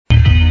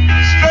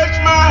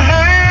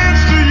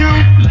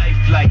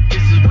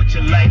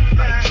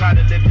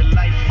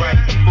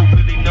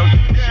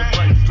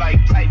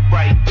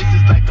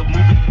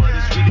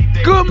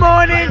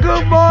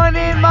good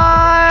morning,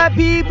 my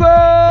people.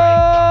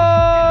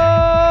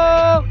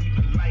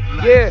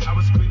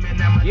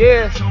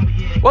 Yeah.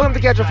 Welcome to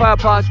Catch a Fire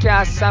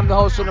Podcast. I'm the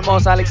host of the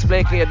most, Alex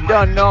Blakely. You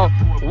don't know.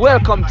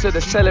 Welcome to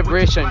the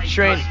celebration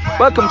train.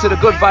 Welcome to the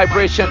good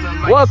vibration.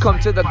 Welcome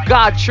to the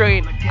God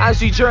train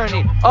as we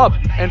journey up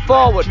and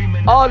forward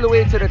all the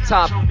way to the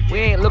top. We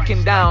ain't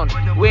looking down.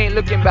 We ain't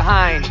looking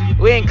behind.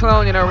 We ain't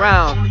clowning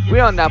around.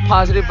 We're on that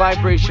positive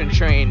vibration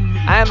train.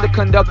 I am the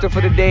conductor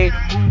for the day.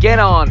 Get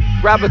on.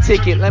 Grab a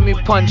ticket. Let me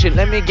punch it.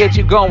 Let me get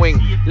you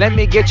going. Let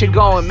me get you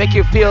going. Make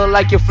you feel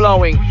like you're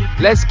flowing.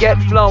 Let's get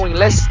flowing.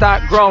 Let's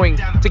start growing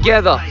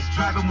together.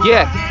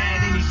 Yeah.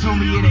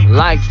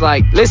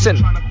 Like. Listen.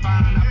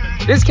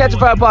 This Catch a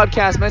Fire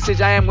Podcast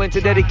message, I am going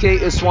to dedicate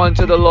this one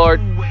to the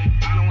Lord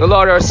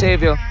our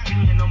Savior.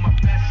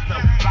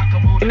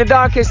 In the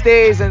darkest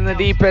days and the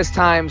deepest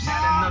times,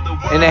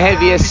 in the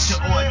heaviest,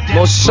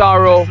 most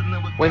sorrow,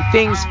 when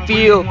things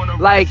feel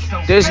like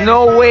there's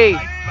no way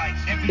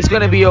it's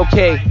going to be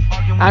okay,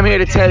 I'm here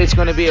to tell you it's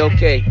going to be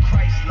okay.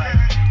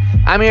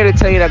 I'm here to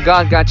tell you that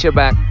God got your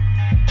back.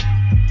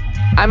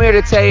 I'm here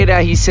to tell you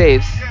that He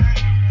saves.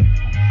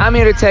 I'm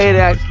here to tell you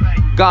that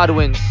God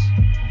wins.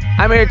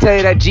 I'm here to tell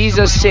you that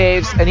Jesus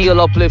saves and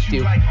He'll uplift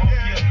you.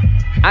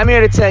 I'm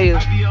here to tell you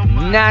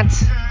not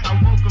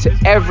to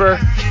ever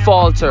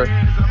falter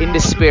in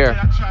despair.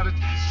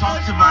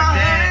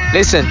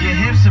 Listen,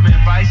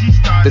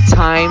 the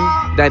time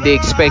that they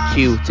expect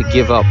you to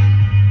give up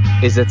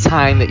is the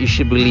time that you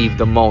should believe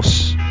the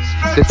most.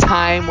 The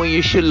time when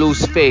you should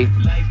lose faith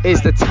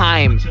is the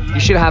time you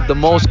should have the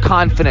most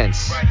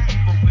confidence.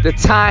 The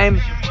time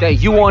that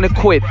you want to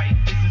quit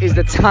is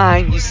the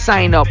time you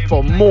sign up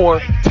for more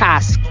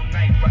tasks.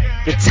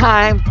 The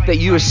time that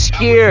you're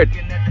scared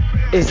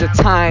is the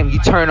time you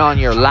turn on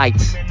your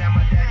lights.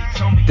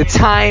 The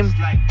time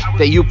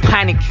that you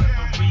panic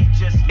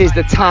is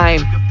the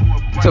time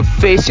to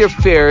face your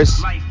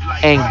fears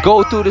and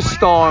go through the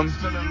storm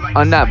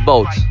on that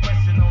boat.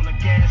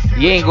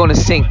 You ain't gonna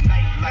sink.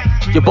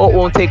 Your boat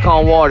won't take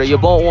on water. Your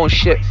boat won't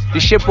ship. The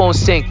ship won't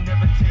sink.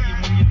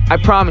 I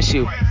promise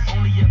you.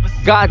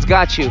 God's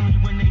got you.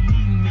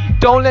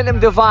 Don't let them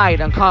divide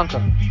and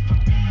conquer.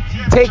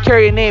 Take care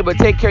of your neighbor.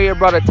 Take care of your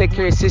brother. Take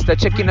care of your sister.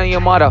 Check in on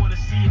your mother.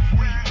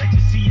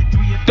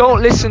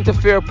 Don't listen to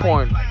fear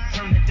porn.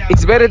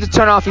 It's better to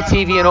turn off your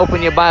TV and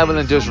open your Bible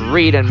and just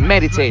read and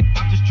meditate.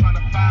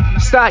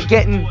 Start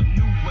getting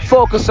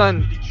focused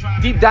on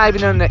deep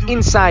diving on the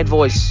inside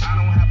voice.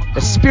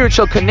 A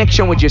spiritual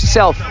connection with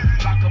yourself.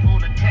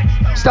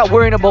 Stop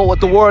worrying about what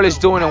the world is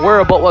doing and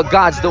worry about what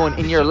God's doing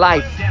in your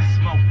life.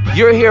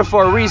 You're here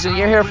for a reason.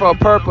 You're here for a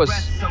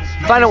purpose.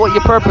 Find out what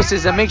your purpose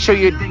is and make sure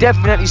you're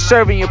definitely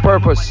serving your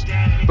purpose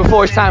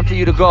before it's time for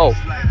you to go.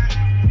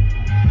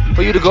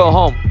 For you to go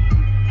home.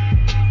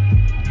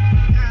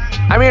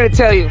 I'm here to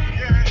tell you,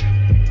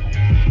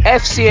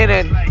 F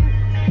CNN,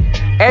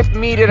 F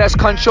media that's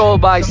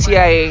controlled by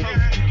CIA,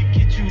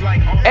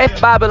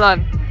 F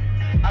Babylon,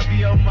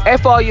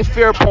 F all your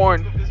fear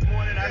porn,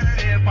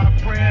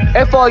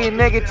 F all your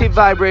negative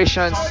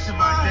vibrations.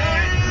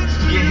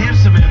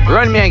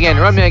 Run me again,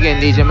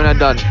 DJ, I'm not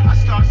done.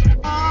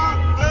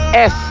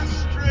 F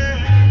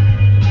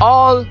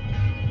all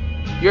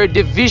your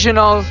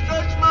divisional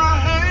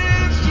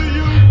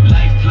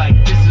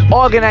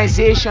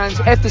organizations,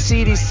 F the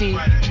CDC,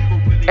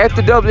 F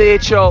the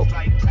WHO,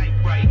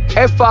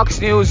 F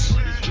Fox News,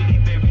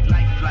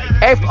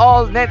 F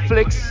all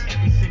Netflix,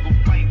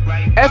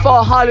 F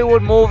all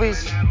Hollywood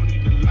movies,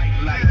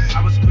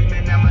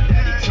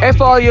 F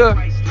all your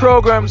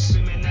programs.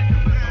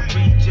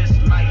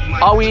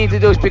 All we need to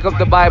do is pick up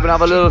the Bible and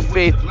have a little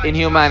faith in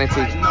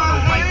humanity.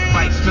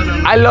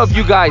 I love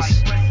you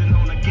guys.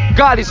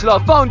 God is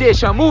love.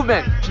 Foundation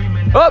movement.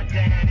 Up.